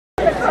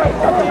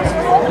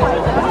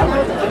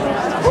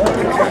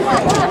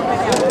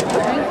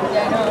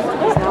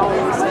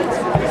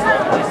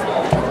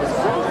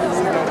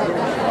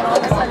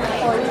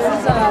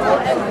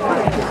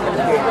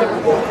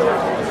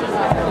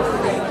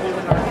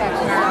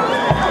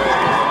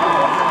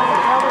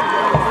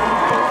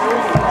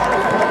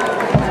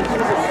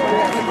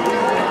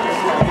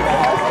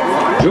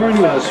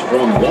Joining us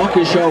from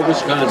Waukesha,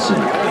 Wisconsin,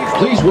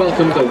 please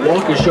welcome the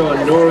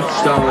Waukesha North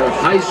Star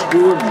High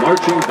School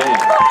Marching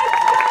Band.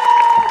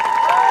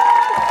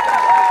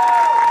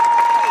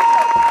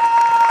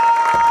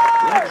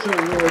 Waukesha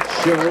North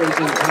show is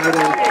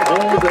entitled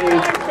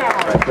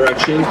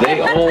They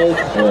All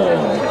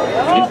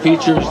Fall. It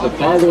features the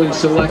following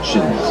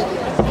selections: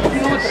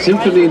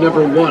 Symphony No.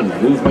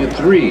 1, Movement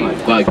 3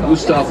 by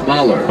Gustav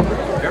Mahler.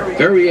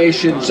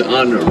 Variations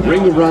on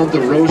Ring Around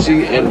the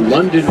Rosie and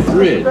London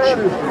Bridge,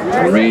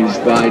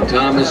 arranged by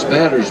Thomas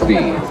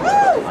Battersby.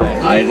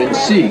 Hide and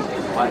Seek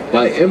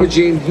by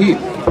Imogen Heap.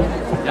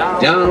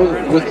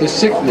 Down with the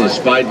Sickness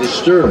by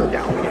Disturbed.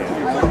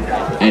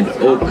 And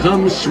O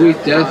Come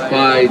Sweet Death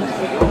by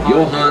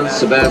Johann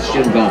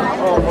Sebastian Bach.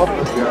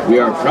 We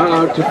are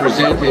proud to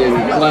present in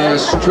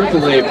Class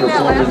AAA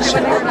performance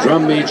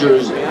drum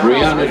majors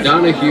Brianna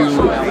Donahue,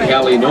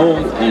 Callie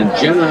Knoll, and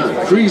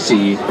Jenna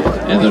Creasy,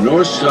 and the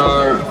North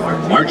Star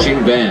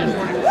Marching Band.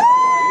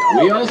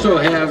 We also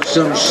have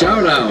some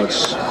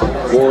shout-outs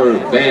for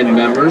band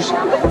members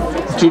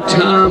to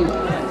Tom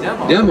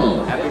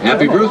Demo.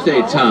 Happy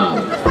birthday,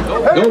 Tom.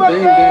 Go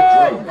bang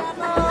that drum.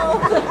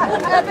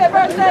 Happy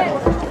birthday.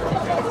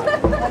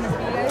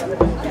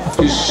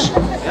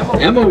 To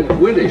Emma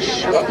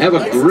Whittish, have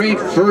a great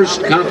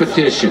first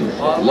competition.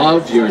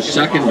 Love, your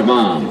second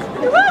mom.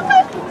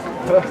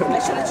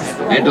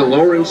 And to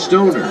Lauren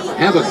Stoner,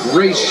 have a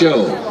great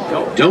show.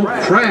 Don't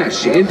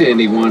crash into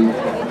anyone.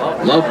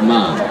 Love,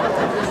 Mom.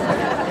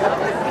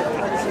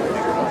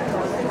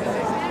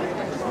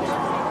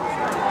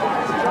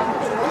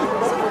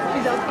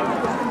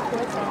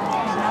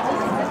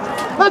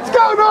 Let's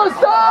go, North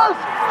Stars!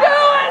 Do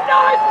it,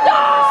 North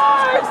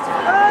Stars!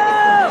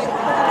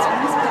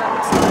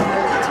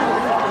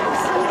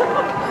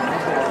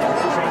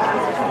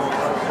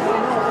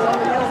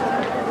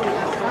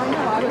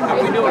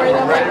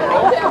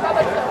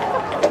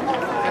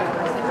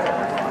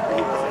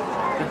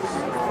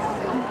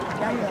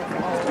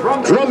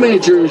 Drum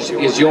Majors,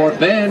 is your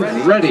band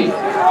ready?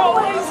 We're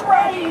always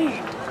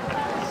ready!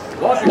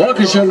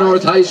 Waukesha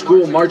North High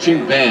School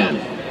Marching Band.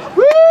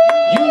 You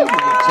will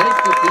take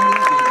the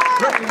field in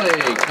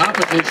AAA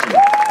competition.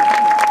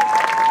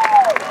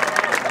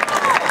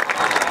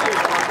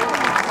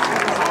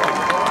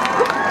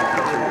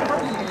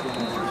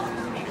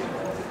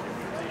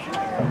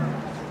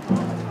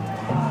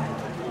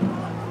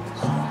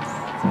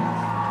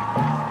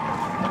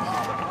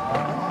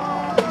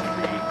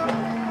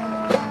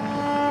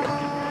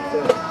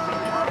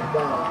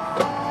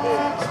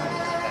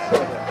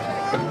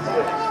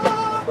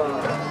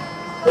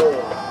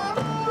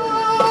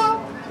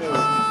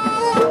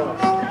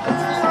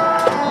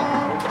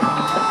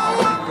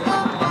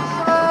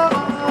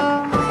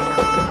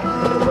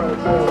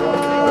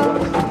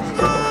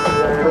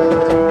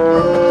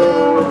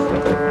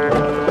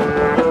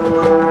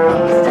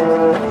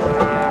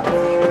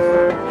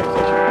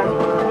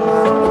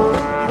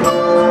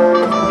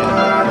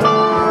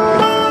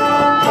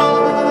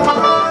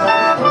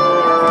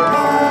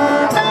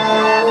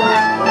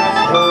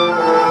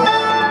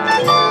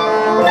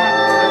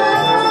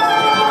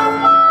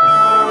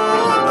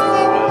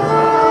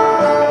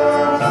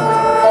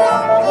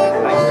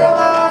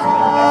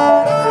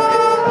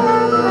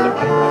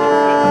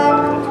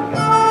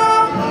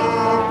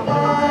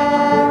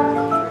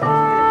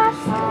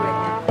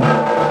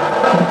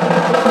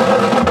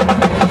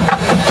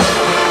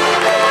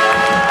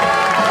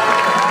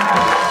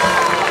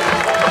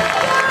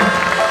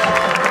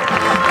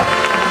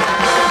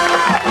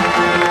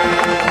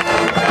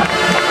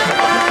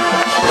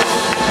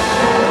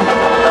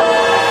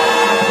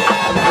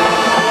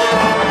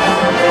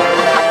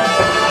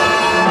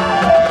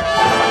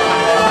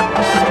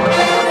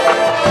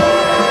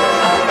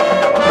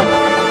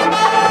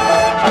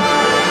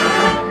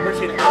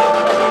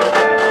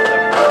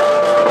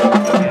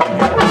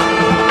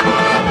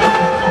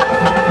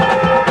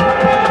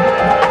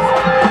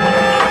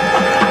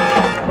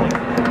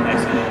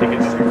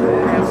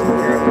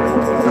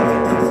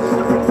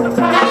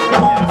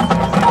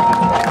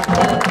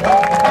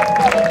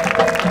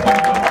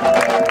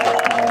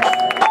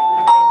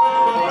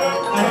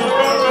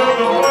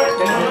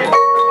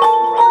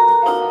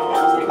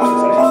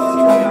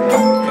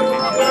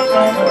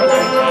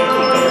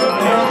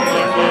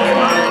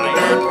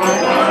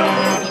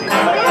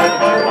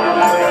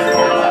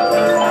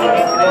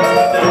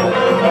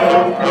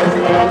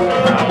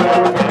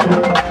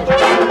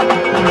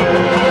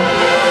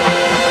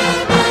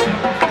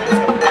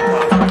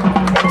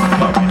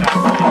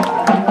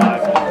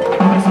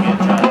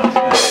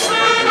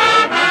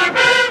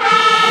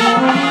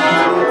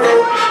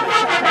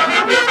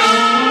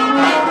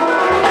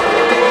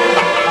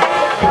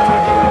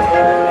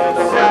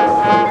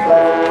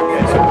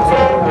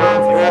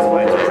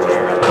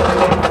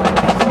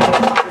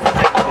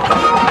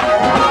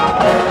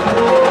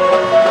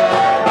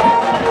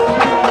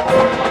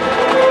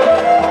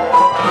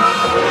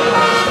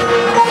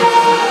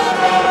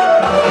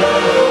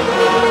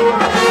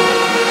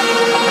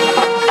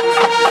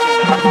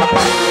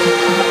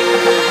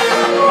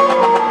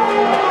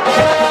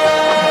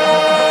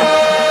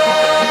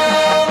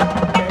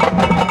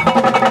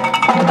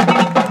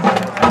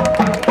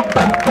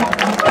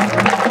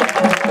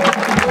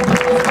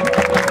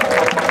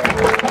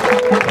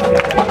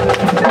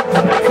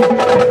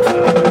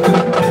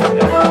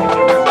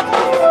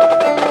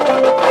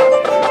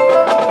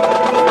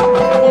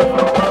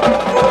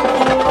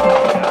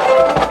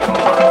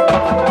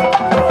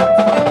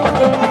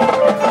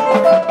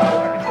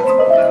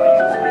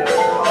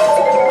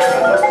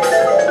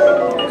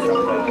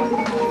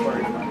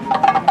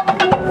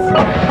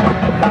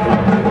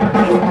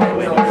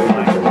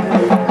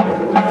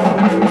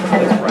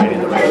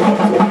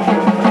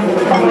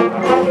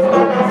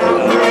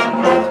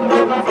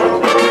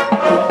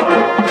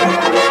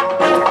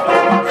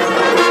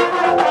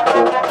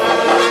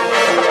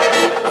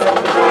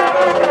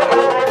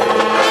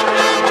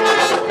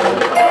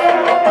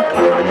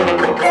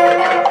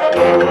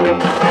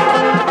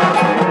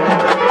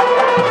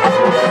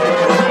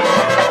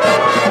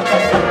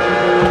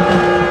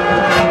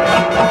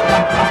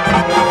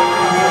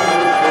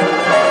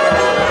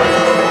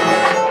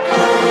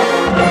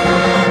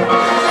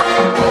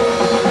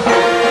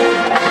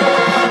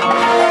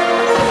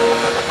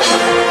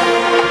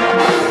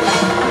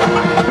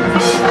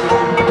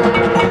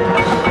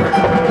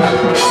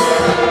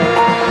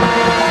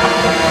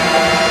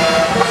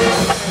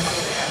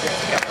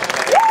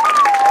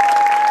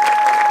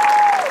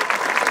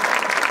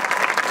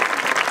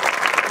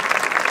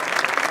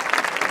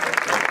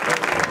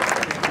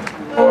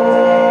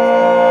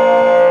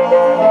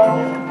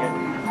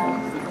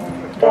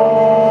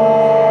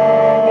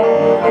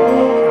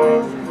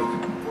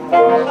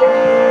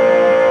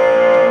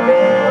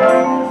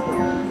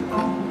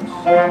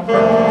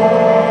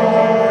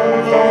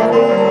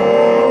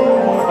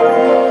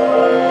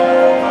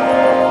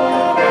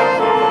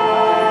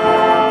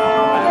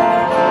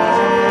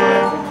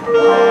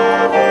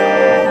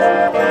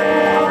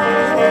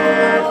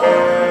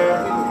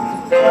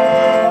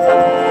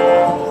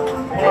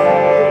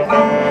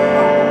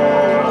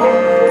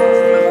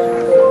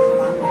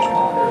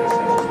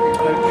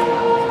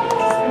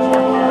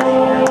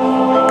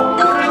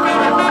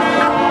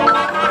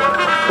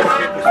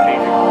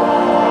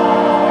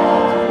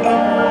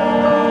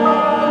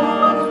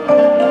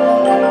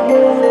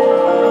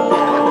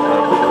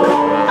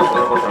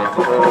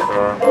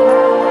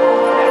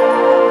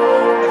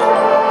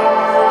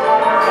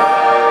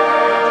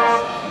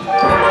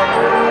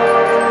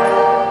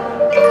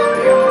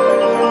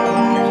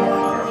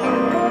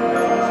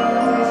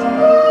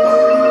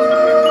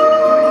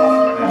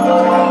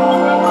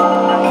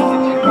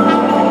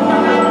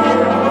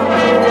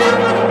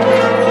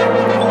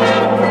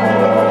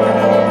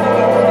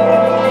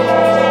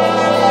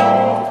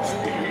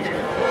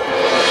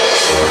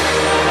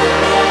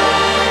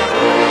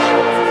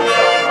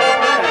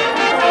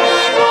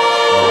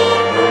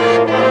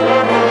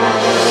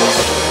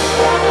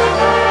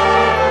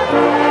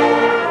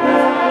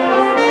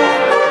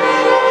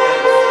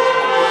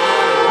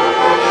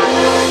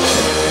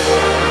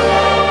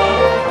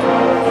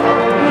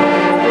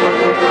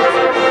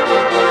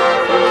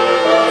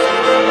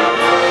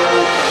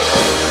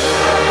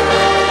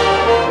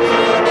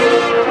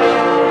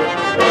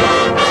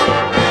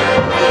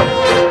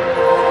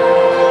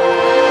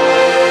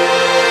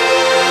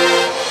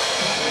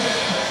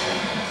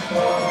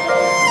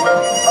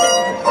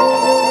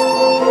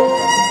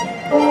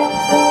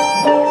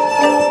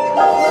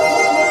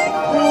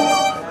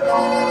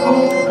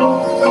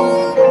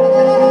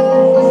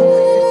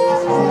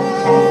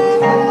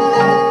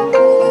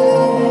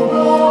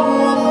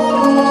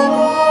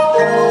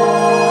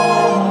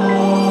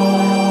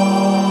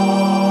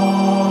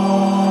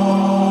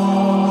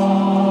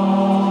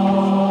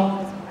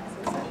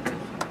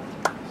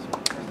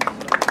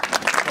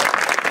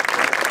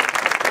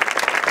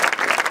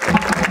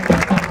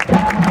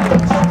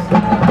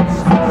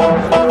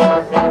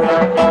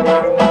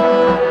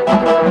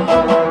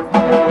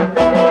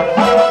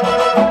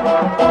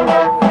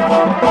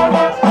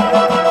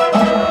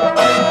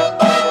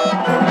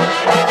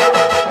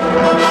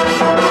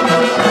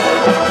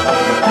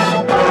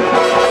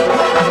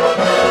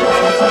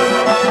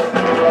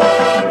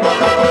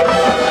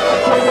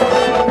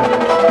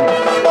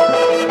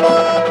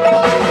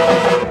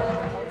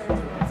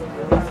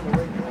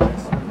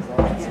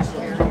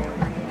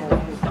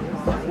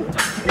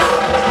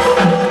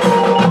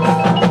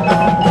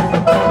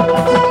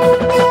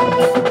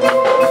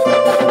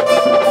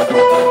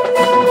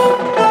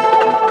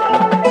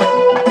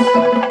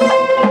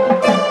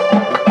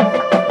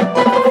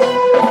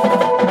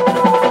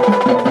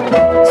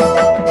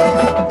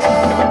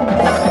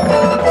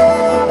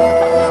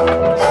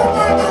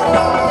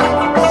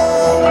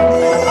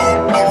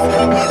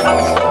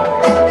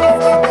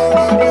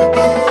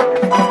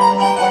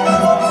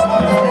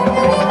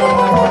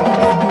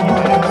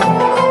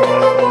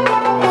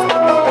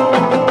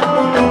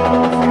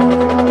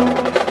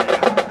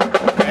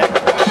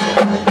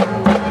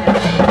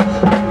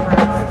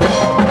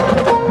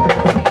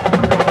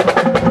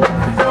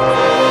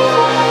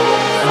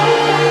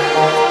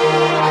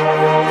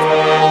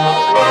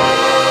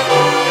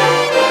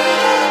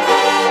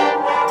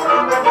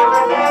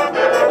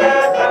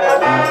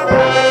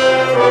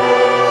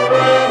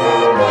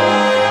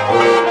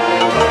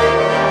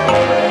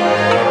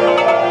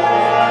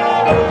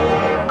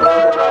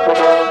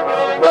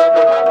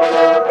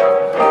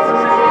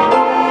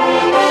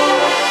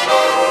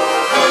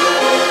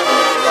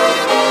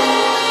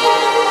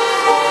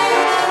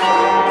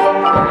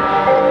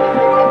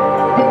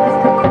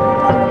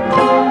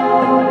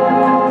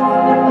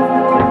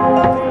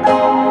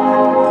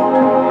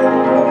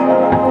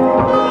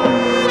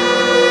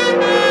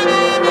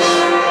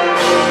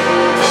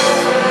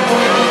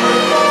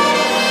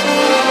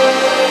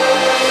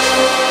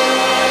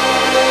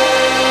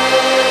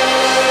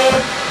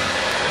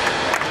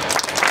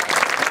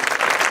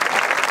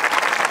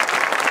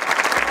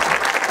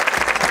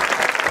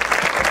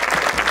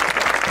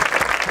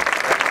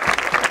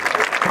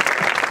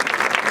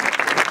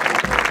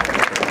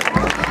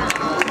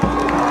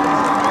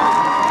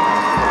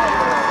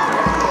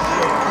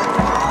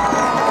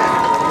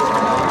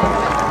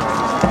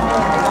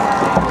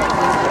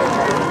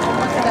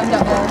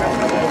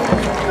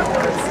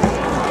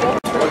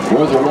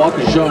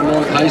 Waukesha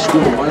North High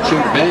School Marching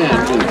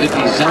Band, The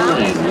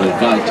Design, led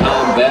by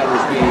Tom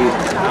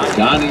Battersby,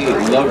 Donnie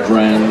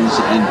Lovrens,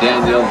 and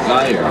Danielle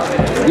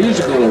Geyer.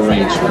 Musical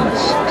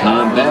arrangements,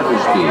 Tom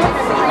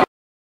Battersby.